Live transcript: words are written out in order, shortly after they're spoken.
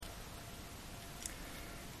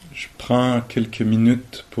Je prends quelques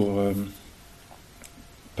minutes pour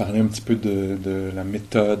parler un petit peu de la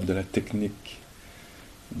méthode, de la technique,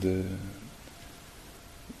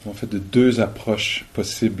 en fait de deux approches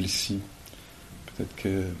possibles ici. Peut-être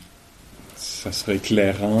que ça serait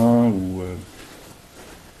éclairant ou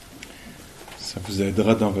ça vous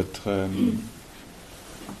aidera dans votre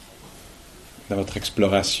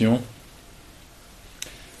exploration.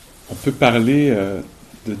 On peut parler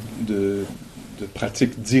de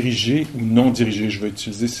pratiques dirigées ou non dirigées. Je vais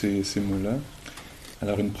utiliser ces mots-là.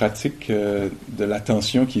 Alors, une pratique de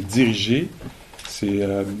l'attention qui est dirigée, c'est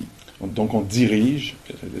donc on dirige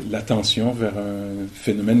l'attention vers un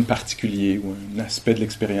phénomène particulier ou un aspect de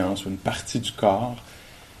l'expérience ou une partie du corps,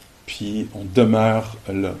 puis on demeure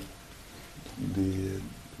là. Des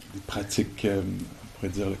pratiques, on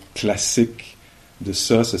pourrait dire, classiques de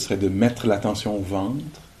ça, ce serait de mettre l'attention au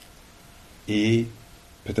ventre et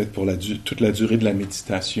peut-être pour toute la durée de la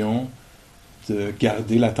méditation, de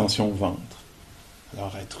garder l'attention au ventre.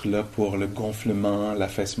 Alors, être là pour le gonflement,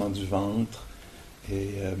 l'affaissement du ventre et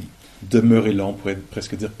demeurer là, on pourrait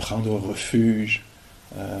presque dire prendre refuge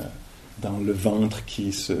dans le ventre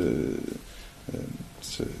qui se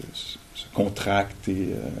contracte et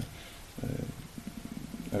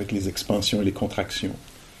avec les expansions et les contractions.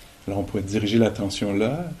 Alors, on pourrait diriger l'attention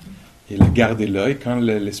là et la garder là, et quand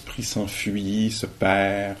l'esprit s'enfuit, se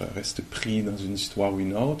perd, reste pris dans une histoire ou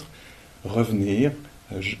une autre, revenir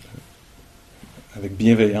avec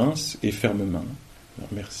bienveillance et fermement. Alors,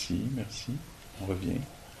 merci, on revient.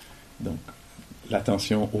 Donc,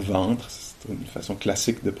 l'attention au ventre, c'est une façon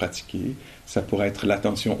classique de pratiquer. Ça pourrait être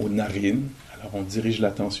l'attention aux narines. Alors, on dirige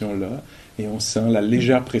l'attention là, et on sent la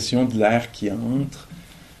légère pression de l'air qui entre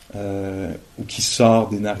ou qui sort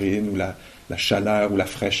des narines, ou la chaleur ou la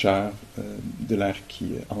fraîcheur de l'air qui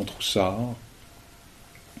entre ou sort.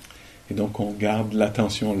 Et donc, on garde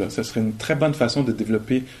l'attention là. Ça serait une très bonne façon de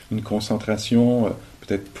développer une concentration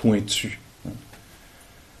peut-être pointue.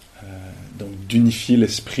 Donc, d'unifier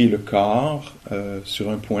l'esprit et le corps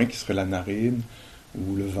sur un point qui serait la narine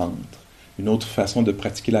ou le ventre. Une autre façon de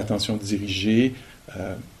pratiquer l'attention dirigée,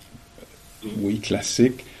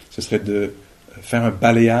 classique, ce serait de faire un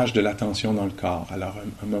balayage de l'attention dans le corps. Alors,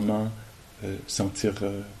 un moment, sentir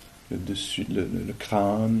le dessus, le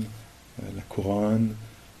crâne, la couronne,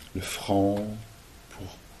 le front,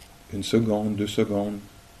 pour 1 seconde, 2 secondes,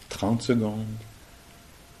 30 secondes,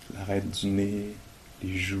 l'arête du nez,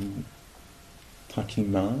 les joues,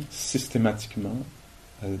 tranquillement, systématiquement,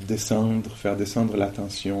 faire descendre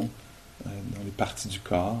l'attention dans les parties du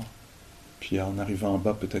corps, puis en arrivant en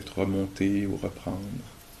bas, peut-être remonter ou reprendre.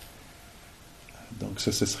 Donc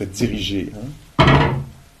ça, ce serait dirigé.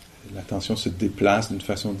 L'attention se déplace d'une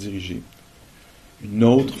façon dirigée. Une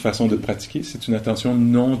autre façon de pratiquer, c'est une attention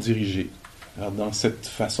non dirigée. Alors, dans cette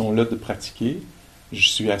façon-là de pratiquer, je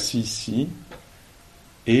suis assis ici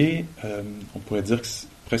et on pourrait dire que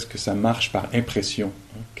presque ça marche par impression.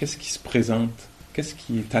 Qu'est-ce qui se présente? Qu'est-ce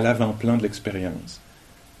qui est à l'avant-plan de l'expérience?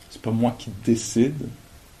 C'est pas moi qui décide,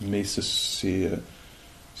 mais c'est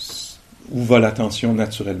où va l'attention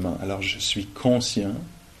naturellement. Alors, je suis conscient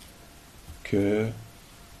que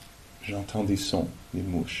j'entends des sons, des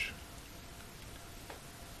mouches.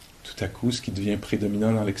 Tout à coup, ce qui devient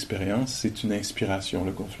prédominant dans l'expérience, c'est une inspiration,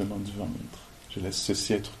 le gonflement du ventre. Je laisse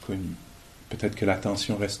ceci être connu. Peut-être que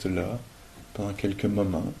l'attention reste là pendant quelques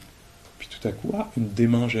moments, puis tout à coup, une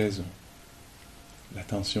démangeaison.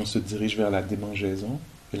 L'attention se dirige vers la démangeaison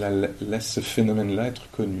et laisse ce phénomène-là être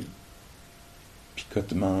connu.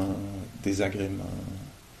 Picotement, désagrément.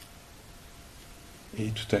 Et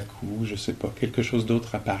tout à coup, je ne sais pas, quelque chose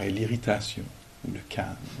d'autre apparaît, l'irritation ou le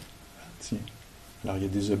calme. Tiens. Alors, il y a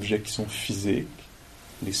des objets qui sont physiques,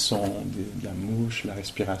 les sons de la mouche, la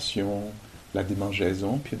respiration, la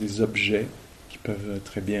démangeaison, puis il y a des objets qui peuvent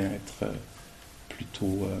très bien être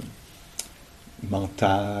plutôt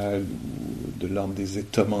mentaux ou de l'ordre des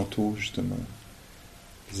états mentaux, justement,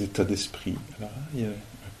 des états d'esprit. Alors, il y a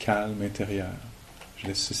un calme intérieur. Je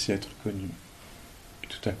laisse ceci être connu. Puis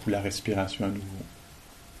tout à coup, la respiration à nouveau.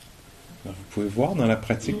 Alors, vous pouvez voir dans la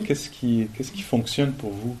pratique qu'est-ce qui fonctionne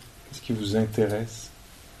pour vous. Qu'est-ce qui vous intéresse?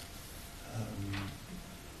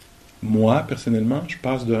 Moi, personnellement, je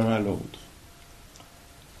passe de l'un à l'autre.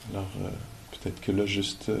 Alors, peut-être que là,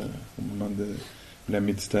 juste au moment de la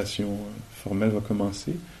méditation formelle va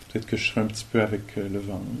commencer, peut-être que je serai un petit peu avec le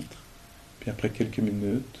ventre. Puis après quelques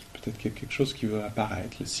minutes, peut-être qu'il y a quelque chose qui va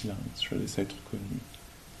apparaître, le silence. Je vais laisser être connu.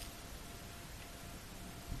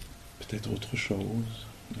 Peut-être autre chose,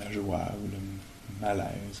 la joie ou le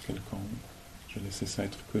malaise quelconque. Je vais laisser ça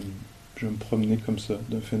être connu. Je vais me promener comme ça,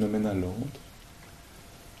 d'un phénomène à l'autre.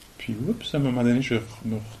 Puis, oups, à un moment donné, je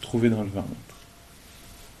me retrouvais dans le ventre.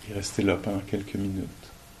 Et rester là pendant quelques minutes,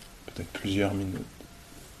 peut-être plusieurs minutes,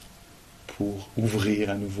 pour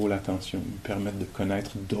ouvrir à nouveau l'attention, me permettre de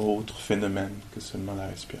connaître d'autres phénomènes que seulement la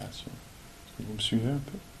respiration. Est-ce que vous me suivez un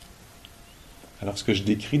peu? Alors, ce que je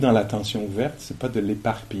décris dans l'attention ouverte, c'est pas de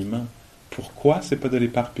l'éparpillement. Pourquoi c'est pas de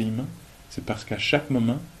l'éparpillement? C'est parce qu'à chaque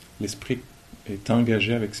moment, l'esprit est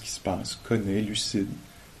engagé avec ce qui se passe, connaît, lucide,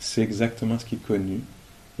 sait exactement ce qui est connu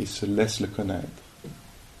et se laisse le connaître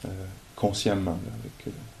consciemment. Là,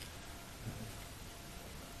 avec,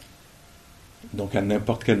 donc, à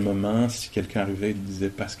n'importe quel moment, si quelqu'un arrivait et disait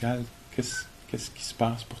 « Pascal, qu'est-ce qui se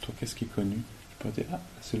passe pour toi? Qu'est-ce qui est connu? » Je pourrais dire « Ah, là,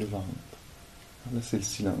 c'est le ventre. Ah, là, c'est le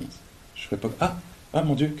silence. » Je ne ferais pas « Ah,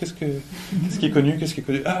 mon Dieu, qu'est-ce qui est connu? Qu'est-ce qui est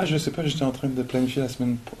connu? Ah, je ne sais pas, j'étais en train de planifier la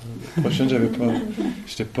semaine prochaine, je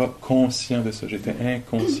n'étais pas conscient de ça. J'étais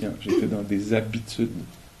inconscient. J'étais dans des habitudes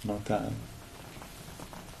mentales. »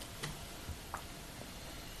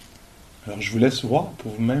 Alors, je vous laisse voir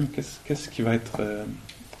pour vous-même qu'est-ce qui va être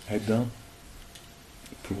aidant.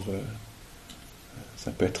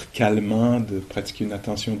 Ça peut être calmant de pratiquer une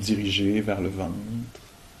attention dirigée vers le ventre.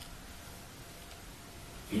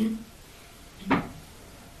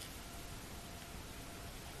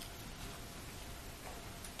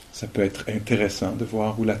 Ça peut être intéressant de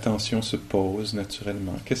voir où l'attention se pose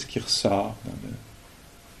naturellement. Qu'est-ce qui ressort dans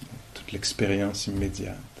toute l'expérience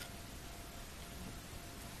immédiate?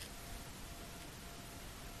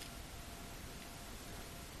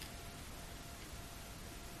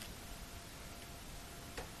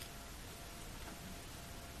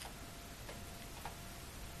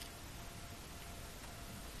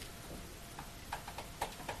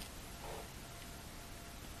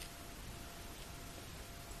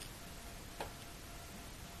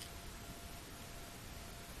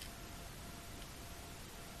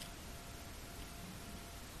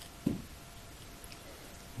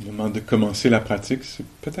 Au moment de commencer la pratique, c'est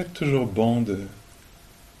peut-être toujours bon de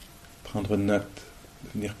prendre note, de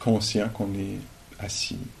devenir conscient qu'on est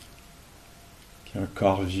assis, qu'il y a un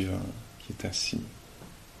corps vivant qui est assis,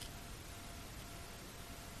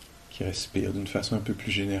 qui respire d'une façon un peu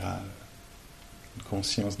plus générale, une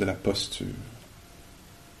conscience de la posture.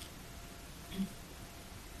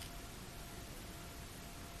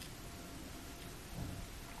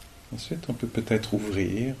 Ensuite, on peut peut-être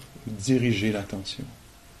ouvrir, diriger l'attention.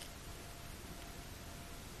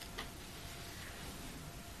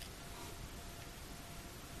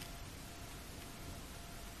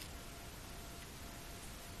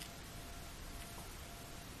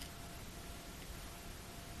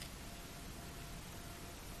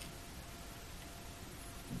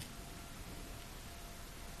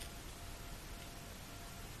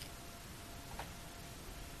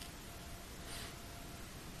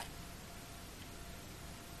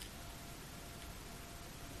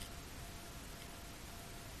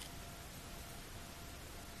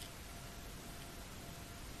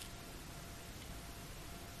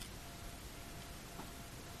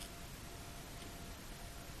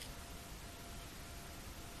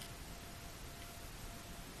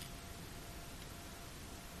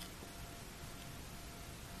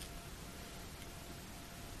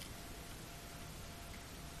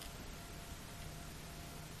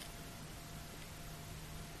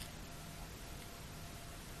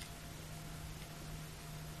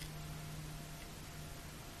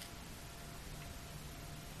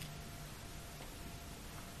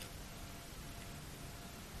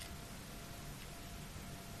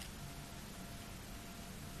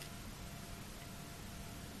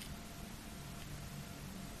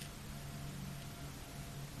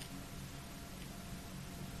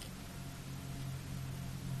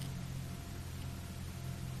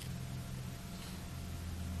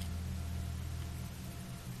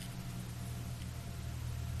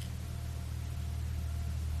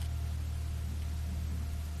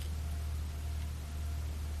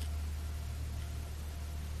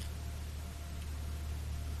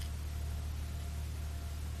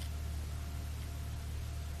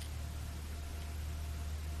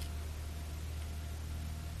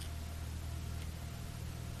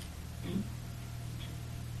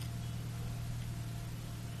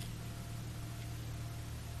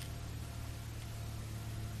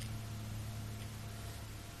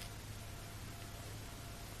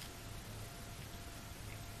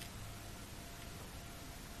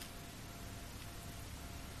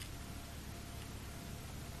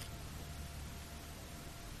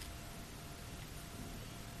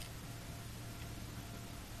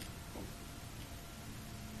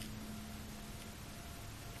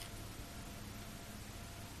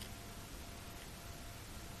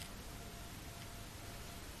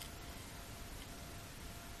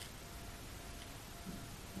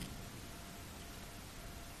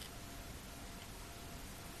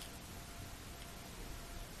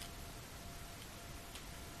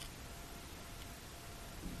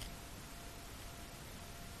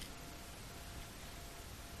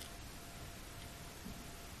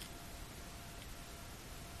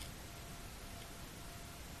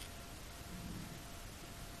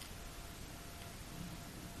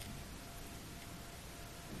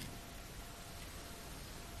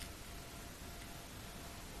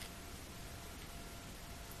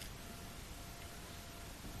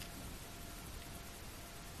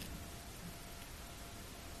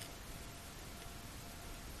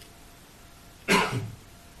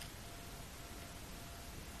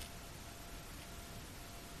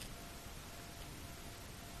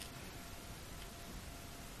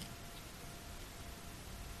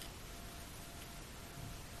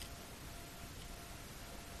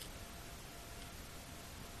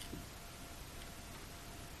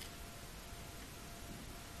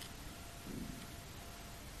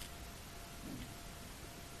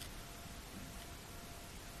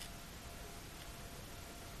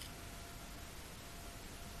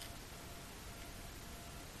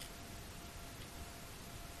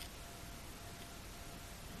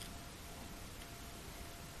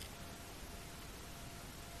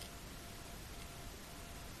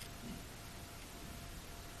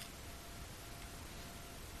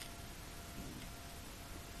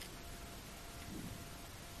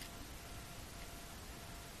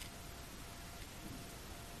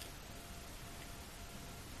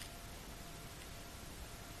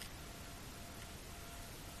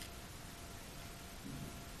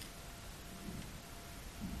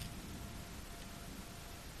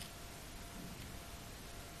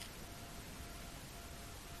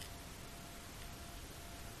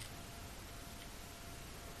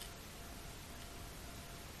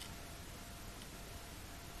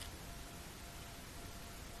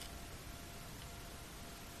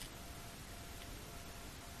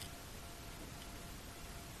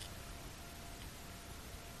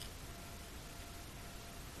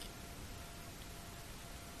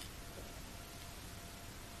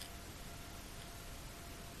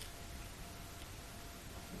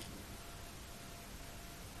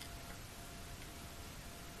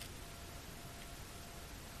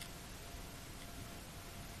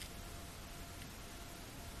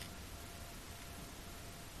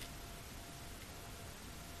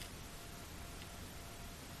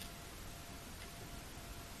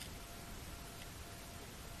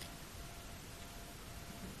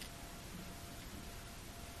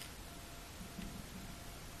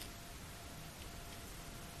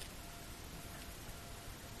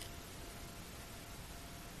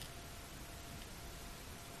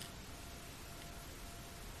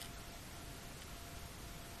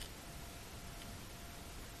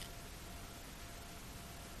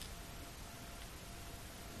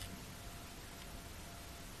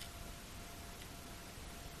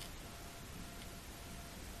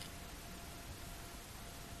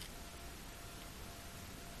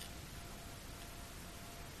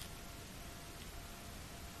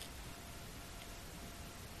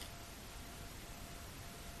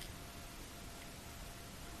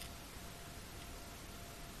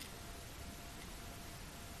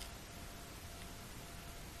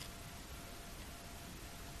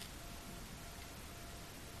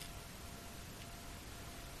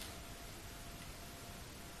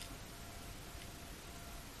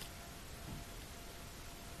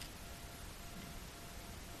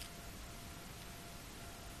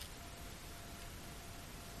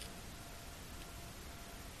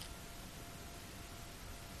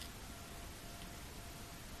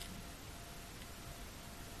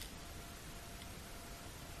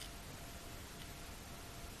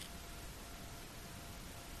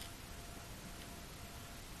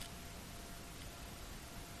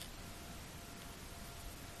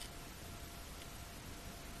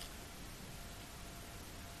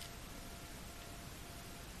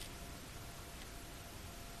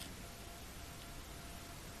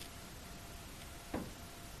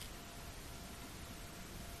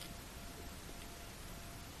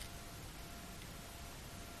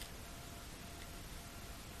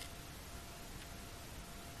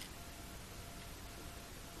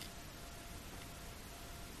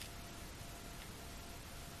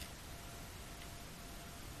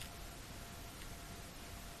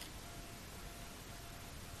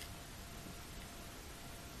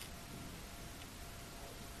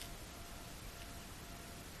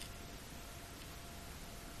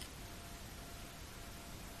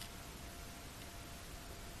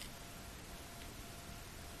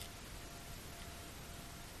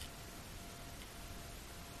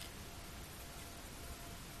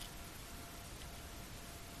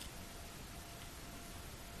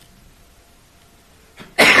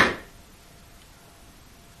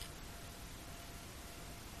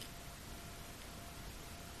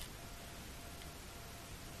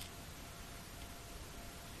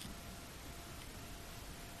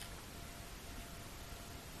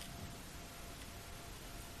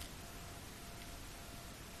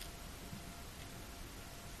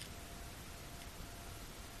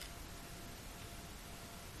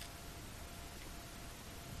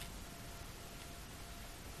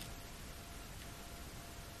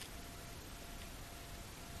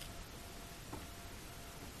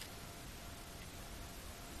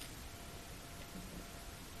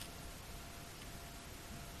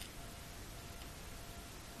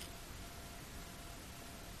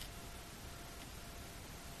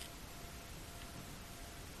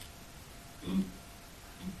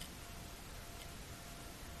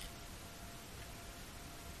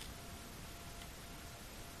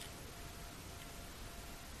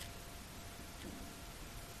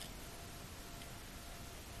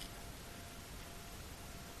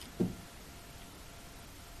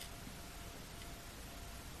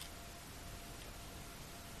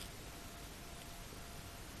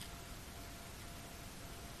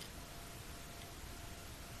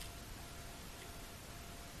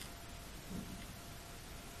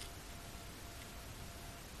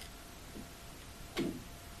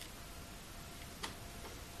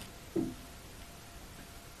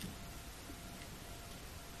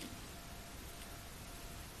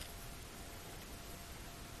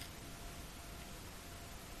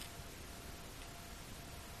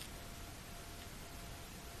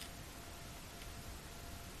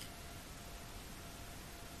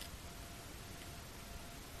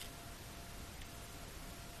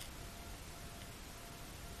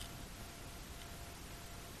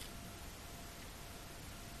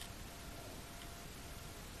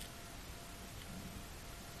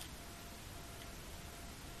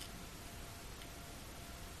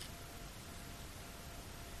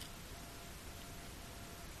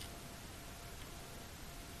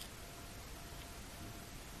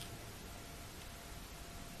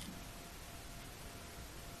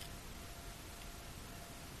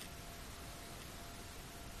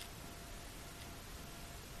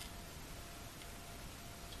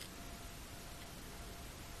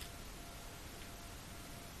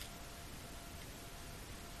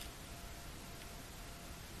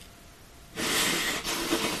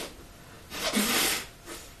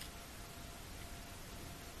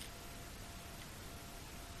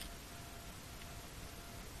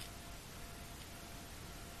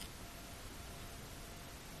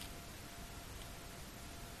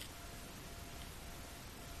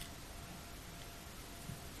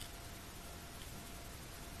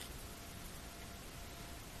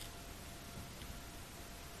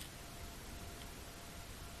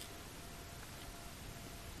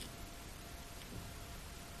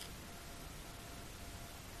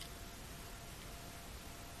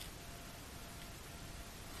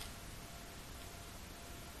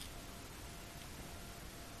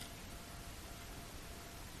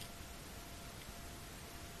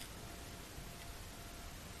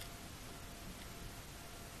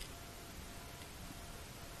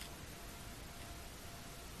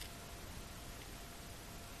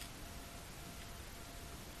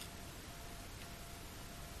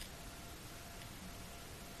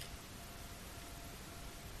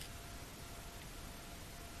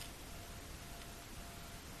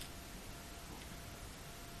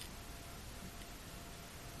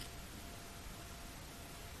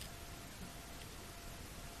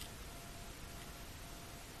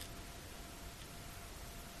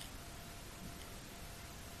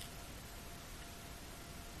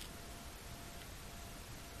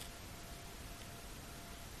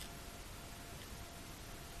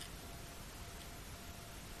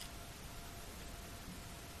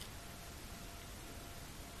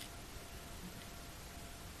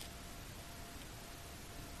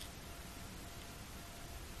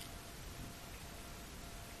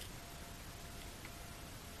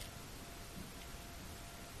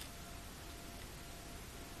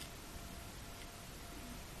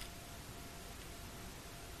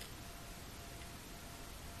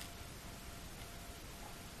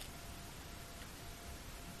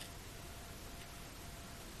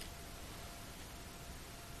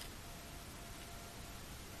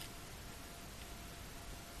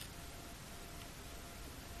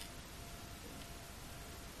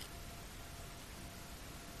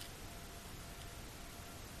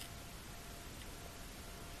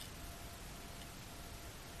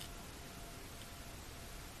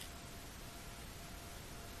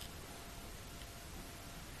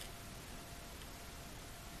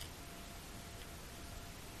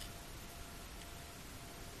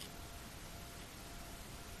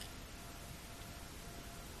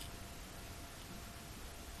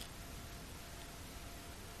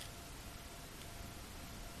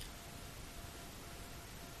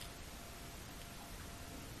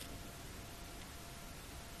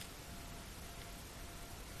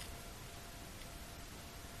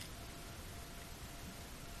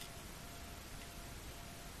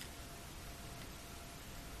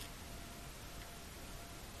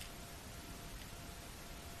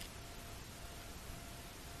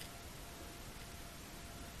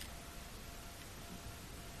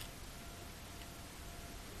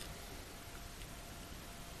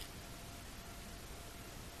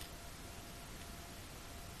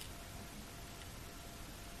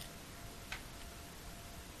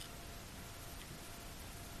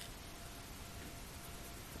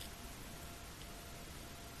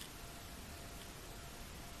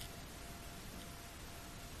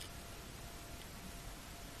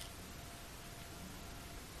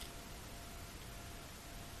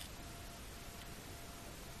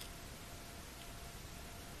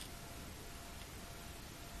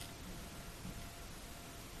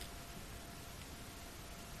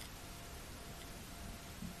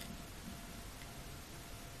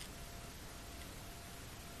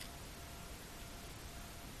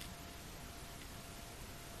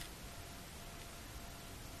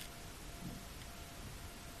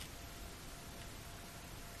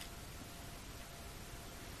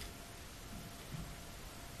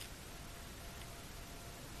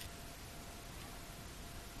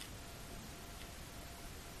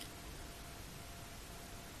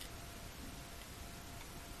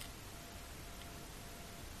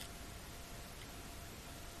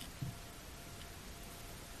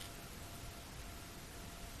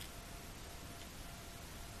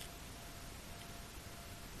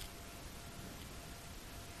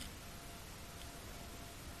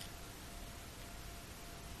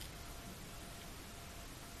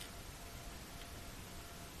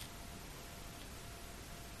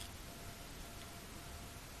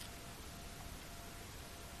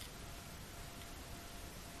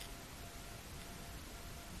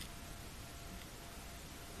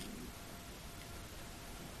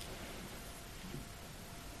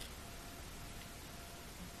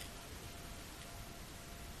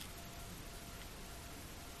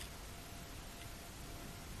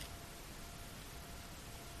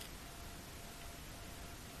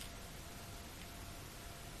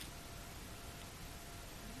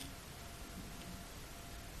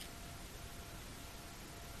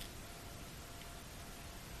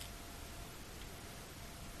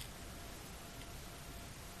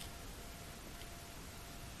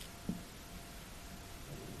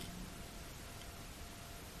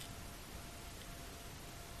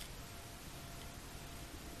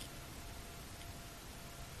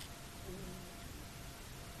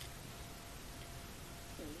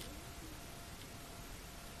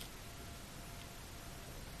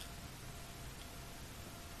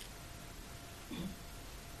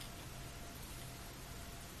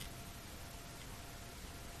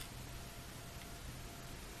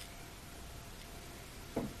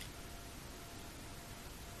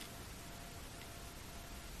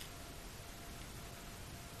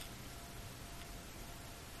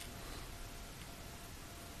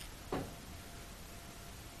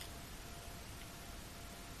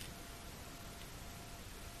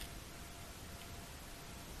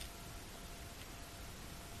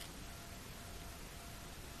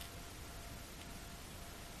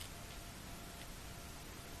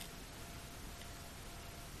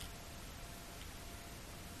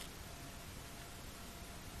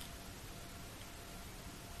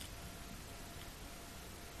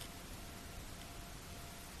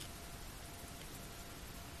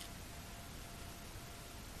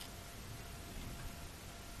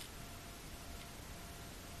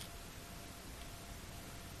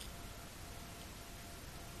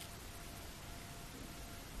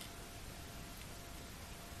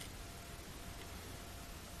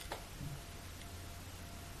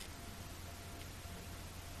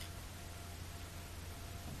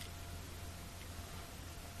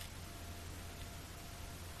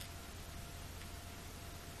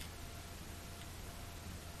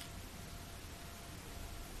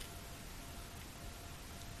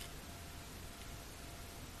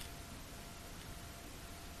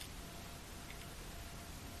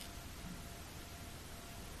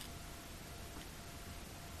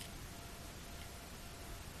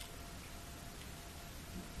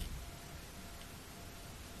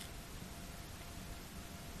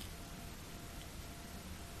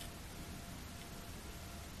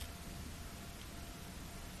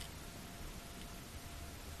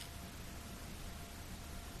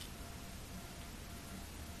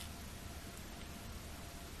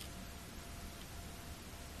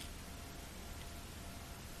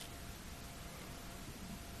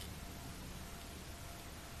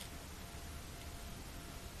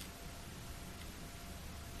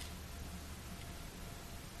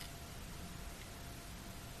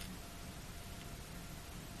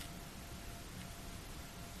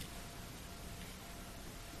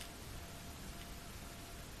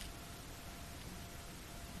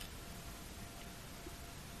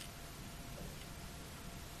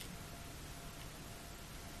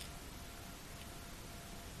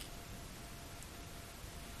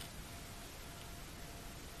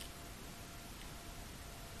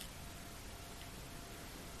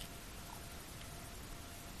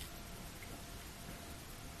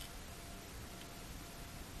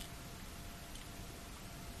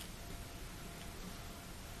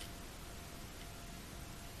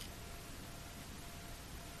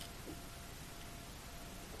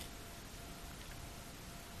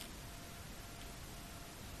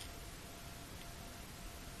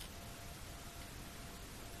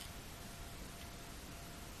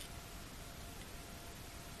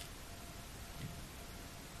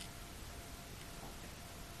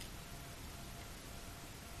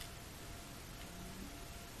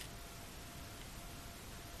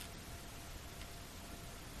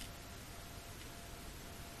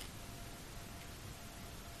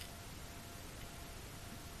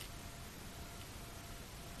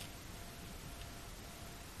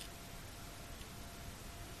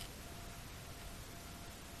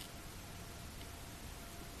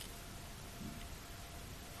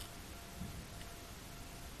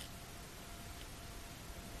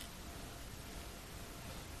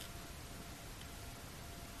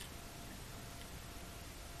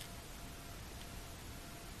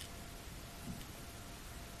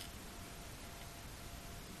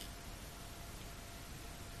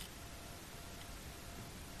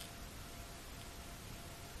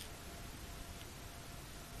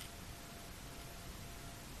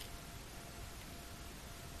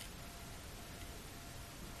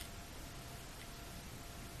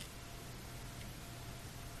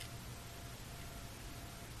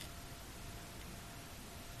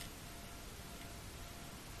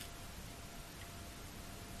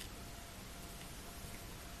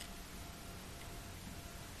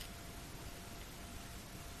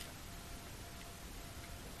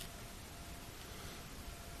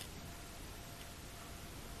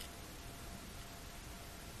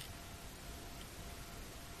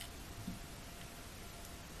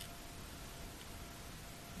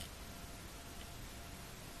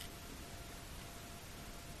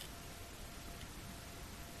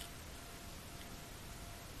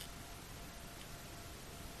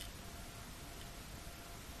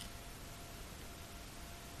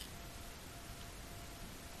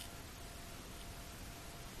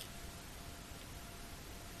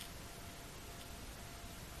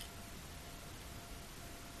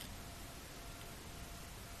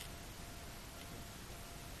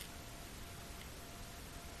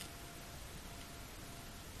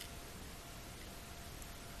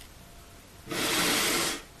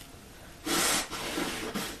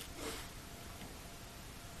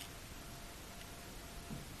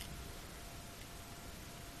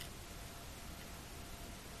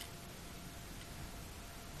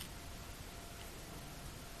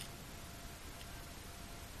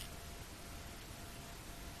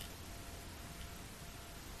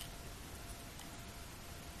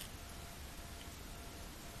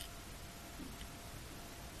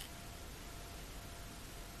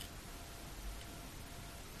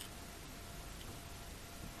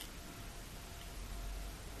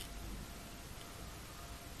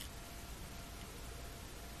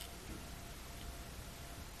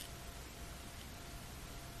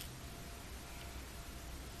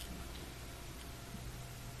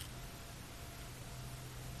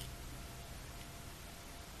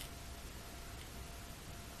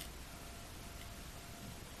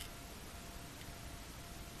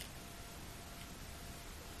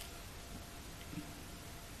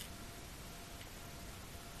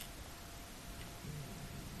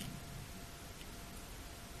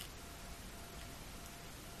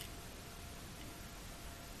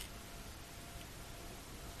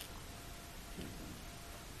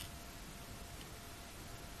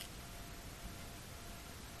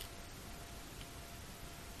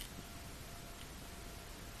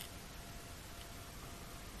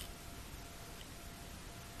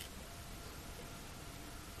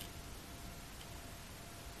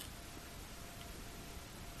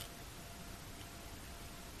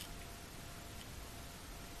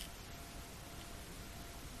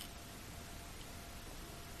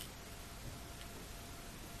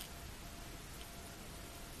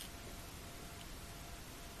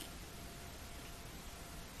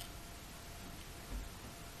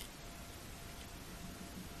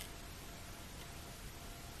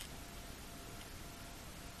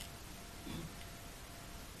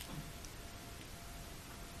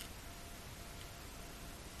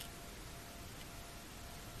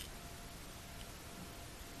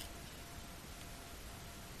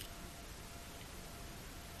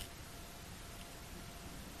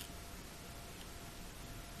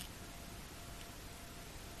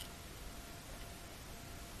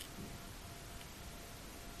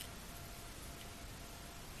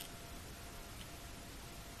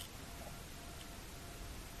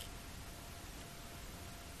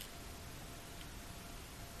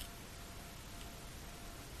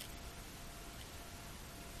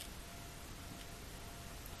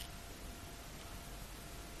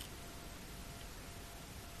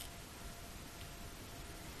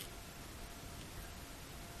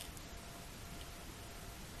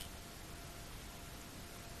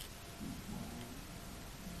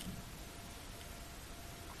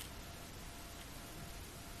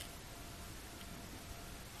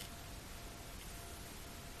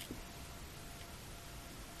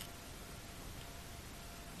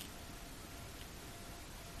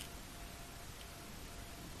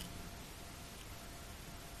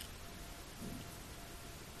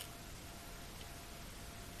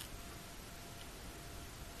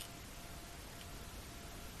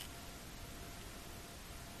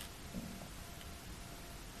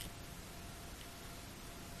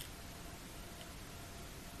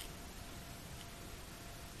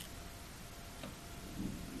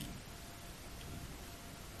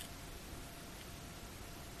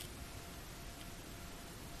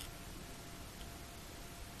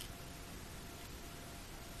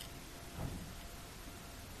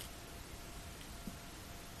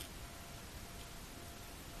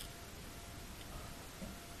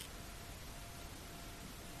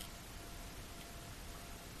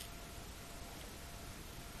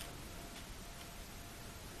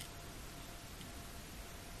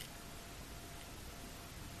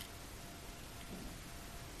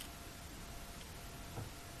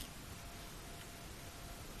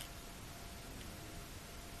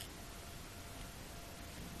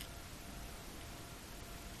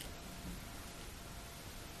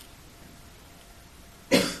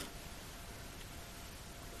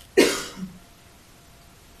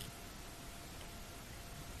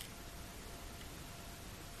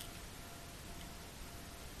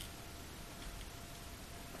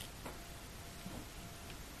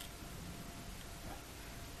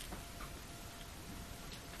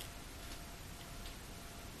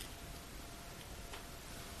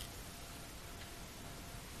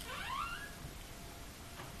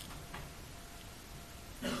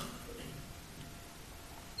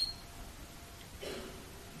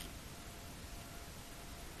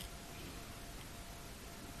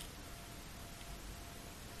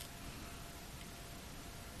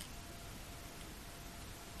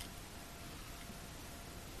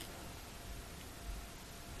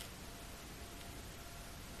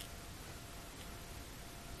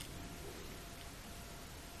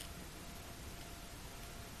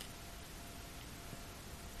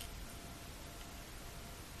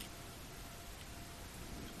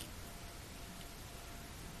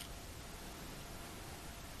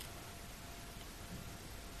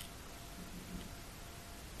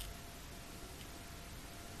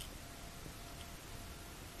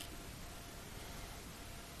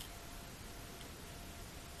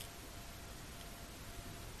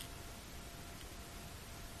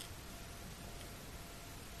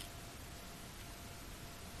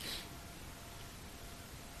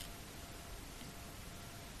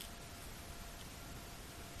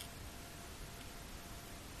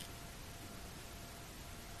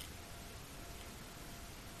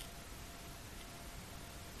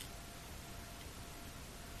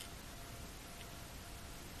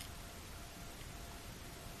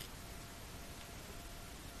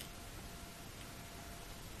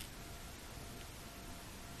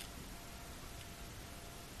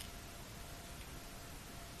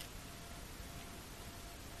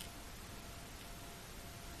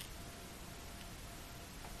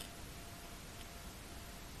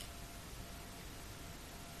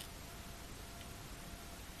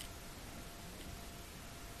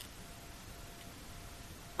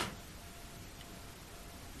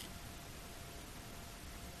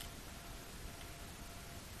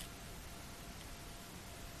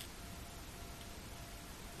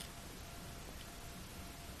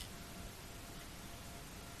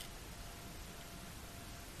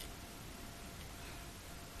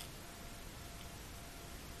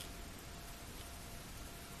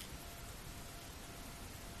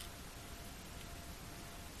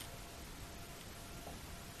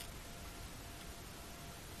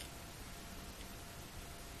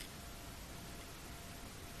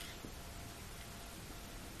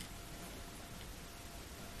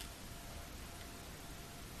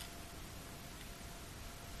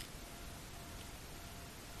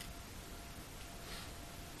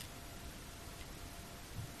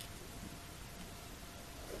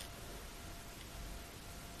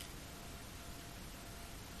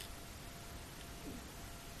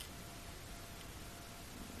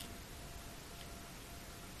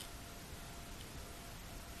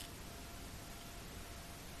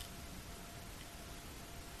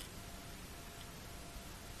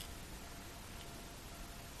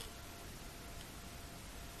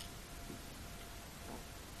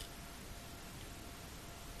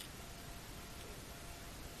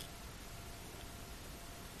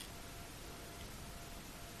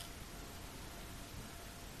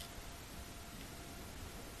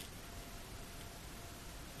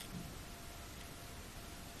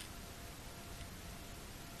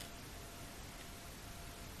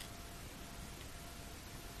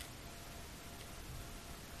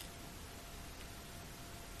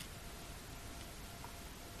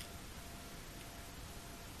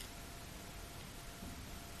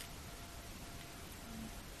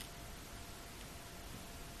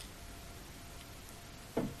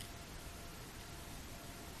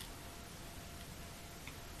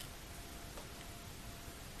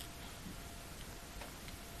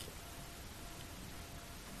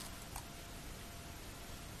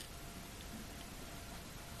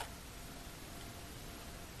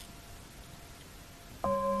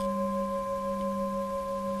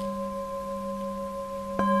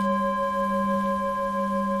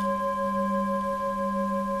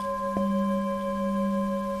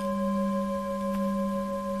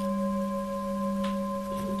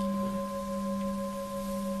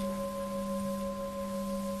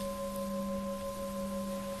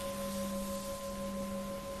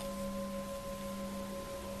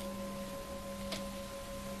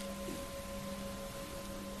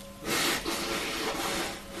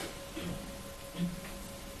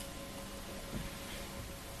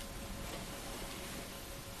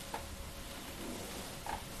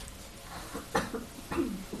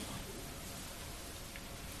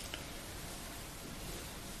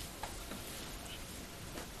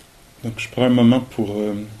 Donc je prends un moment pour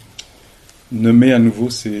nommer à nouveau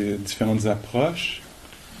ces différentes approches.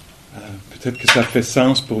 Peut-être que ça fait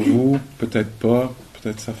sens pour vous, peut-être pas,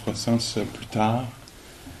 peut-être que ça fera sens plus tard.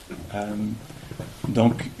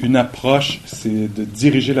 Donc, une approche, c'est de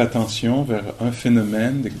diriger l'attention vers un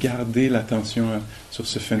phénomène, de garder l'attention sur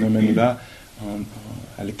ce phénomène-là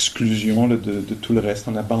à l'exclusion de tout le reste,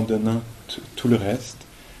 en abandonnant tout le reste.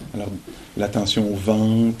 Alors, l'attention au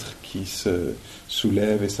ventre qui se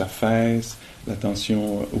soulève et s'affaisse,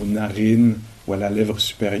 l'attention aux narines ou à la lèvre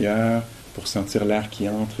supérieure pour sentir l'air qui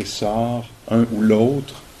entre et sort, un ou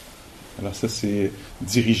l'autre. Alors ça, c'est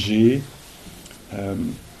diriger.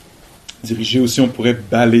 Diriger aussi, on pourrait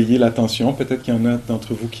balayer l'attention. Peut-être qu'il y en a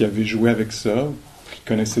d'entre vous qui avaient joué avec ça, qui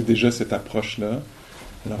connaissaient déjà cette approche-là.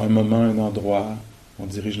 Alors, un moment, un endroit, on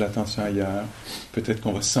dirige l'attention ailleurs. Peut-être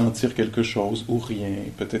qu'on va sentir quelque chose ou rien.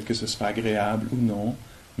 Peut-être que ce sera agréable ou non,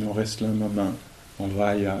 mais on reste là un moment. On va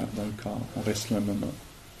ailleurs dans le corps. On reste là un moment.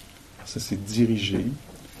 Alors, ça, c'est diriger.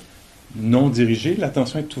 Non dirigé,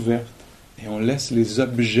 l'attention est ouverte. Et on laisse les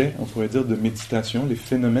objets, on pourrait dire, de méditation, les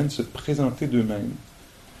phénomènes se présenter d'eux-mêmes.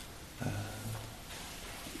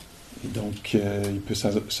 Et donc, il peut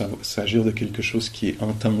s'agir de quelque chose qui est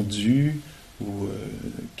entendu ou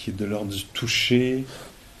qui est de l'ordre du toucher.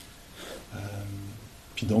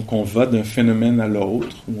 Puis donc, on va d'un phénomène à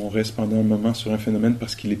l'autre, où on reste pendant un moment sur un phénomène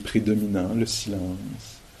parce qu'il est prédominant, le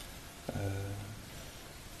silence,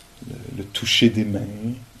 le toucher des mains,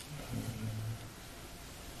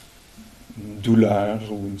 une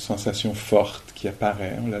douleur ou une sensation forte qui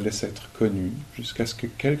apparaît, on la laisse être connue jusqu'à ce que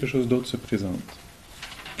quelque chose d'autre se présente.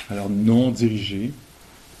 Alors, non dirigé.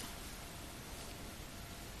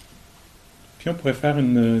 Puis on pourrait faire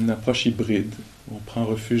une approche hybride, où on prend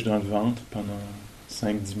refuge dans le ventre pendant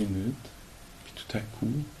 5-10 minutes, puis tout à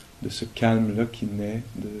coup, de ce calme-là qui naît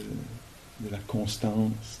de la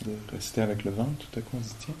constance, de rester avec le ventre, tout à coup on se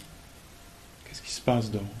dit, tiens, qu'est-ce qui se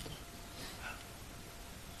passe d'autre?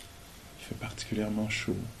 Il fait particulièrement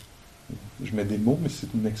chaud. Je mets des mots, mais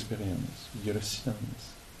c'est une expérience. Il y a le silence.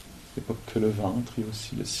 Il n'y a pas que le ventre, il y a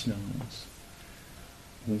aussi le silence.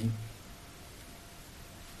 Ou,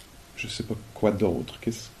 je ne sais pas quoi d'autre.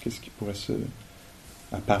 Qu'est-ce qui pourrait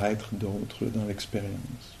apparaître d'autre dans l'expérience?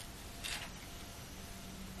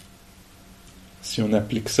 Si on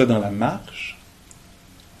applique ça dans la marche,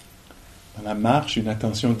 une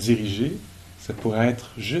attention dirigée, ça pourrait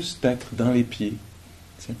être juste d'être dans les pieds.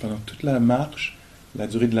 Tiens, pendant toute la marche, la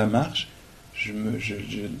durée de la marche,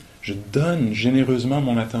 je donne généreusement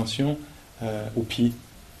mon attention aux pieds,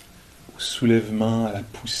 au soulèvement, à la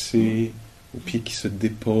poussée, aux pieds qui se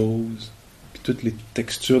déposent, puis toutes les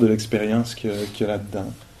textures de l'expérience qu'il y a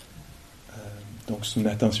là-dedans. Donc c'est une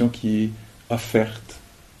attention qui est offerte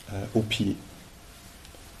aux pieds.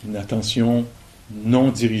 Une attention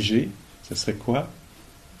non dirigée, ce serait quoi?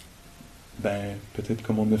 Peut-être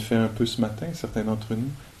comme on a fait un peu ce matin, certains d'entre nous.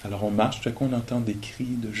 Alors on marche, tout à coup on entend des cris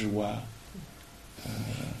de joie,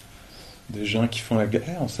 de gens qui font la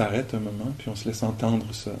guerre. On s'arrête un moment, puis on se laisse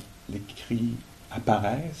entendre ça. Les cris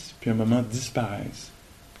apparaissent, puis un moment disparaissent.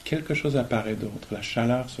 Quelque chose apparaît d'autre, la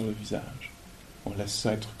chaleur sur le visage. On laisse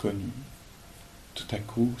ça être connu. Tout à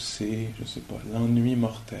coup, c'est, je ne sais pas, l'ennui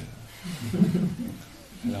mortel.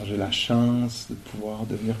 Alors j'ai la chance de pouvoir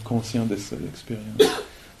devenir conscient de ça, l'expérience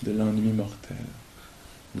de l'ennui mortel,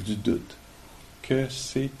 ou du doute. Que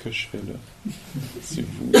c'est que je fais là?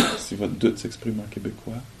 Si votre doute s'exprime en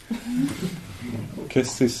québécois, que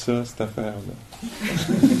c'est ça, cette affaire-là?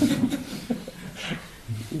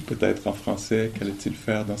 Ou peut-être en français, qu'allait-il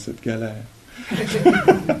faire dans cette galère?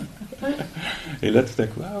 Et là, tout à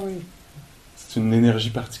coup, ah oui, c'est une énergie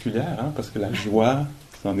particulière, hein, parce que la joie,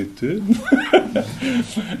 c'en est une.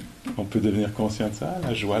 On peut devenir conscient de ça,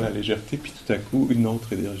 la joie, la légèreté, puis tout à coup, une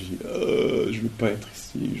autre énergie. Je ne veux pas être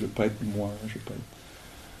ici, je veux pas être moi,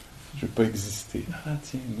 je veux pas exister. Ah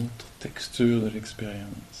tiens, une autre texture de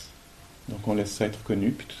l'expérience. Donc on laisse ça être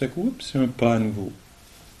connu, puis tout à coup, c'est un pas à nouveau.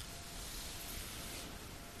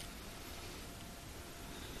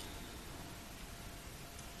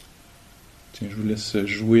 Tiens, je vous laisse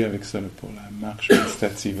jouer avec ça là, pour la marche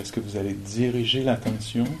méditative. Est-ce que vous allez diriger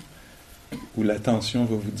l'attention ou l'attention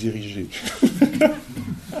va vous diriger?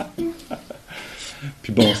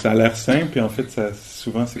 Puis bon, ça a l'air simple, et en fait,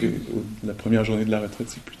 souvent, la première journée de la retraite,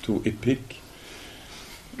 c'est plutôt épique.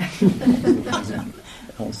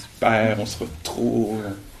 On se perd, on se retrouve,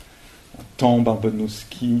 on tombe en bas de nos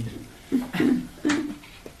skis,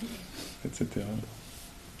 etc.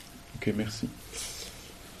 Ok, merci.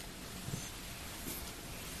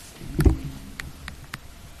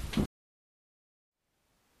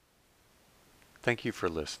 Thank you for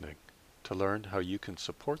listening. To learn how you can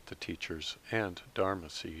support the teachers and Dharma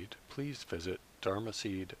Seed, please visit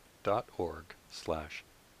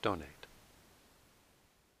dharmaseed.org/donate.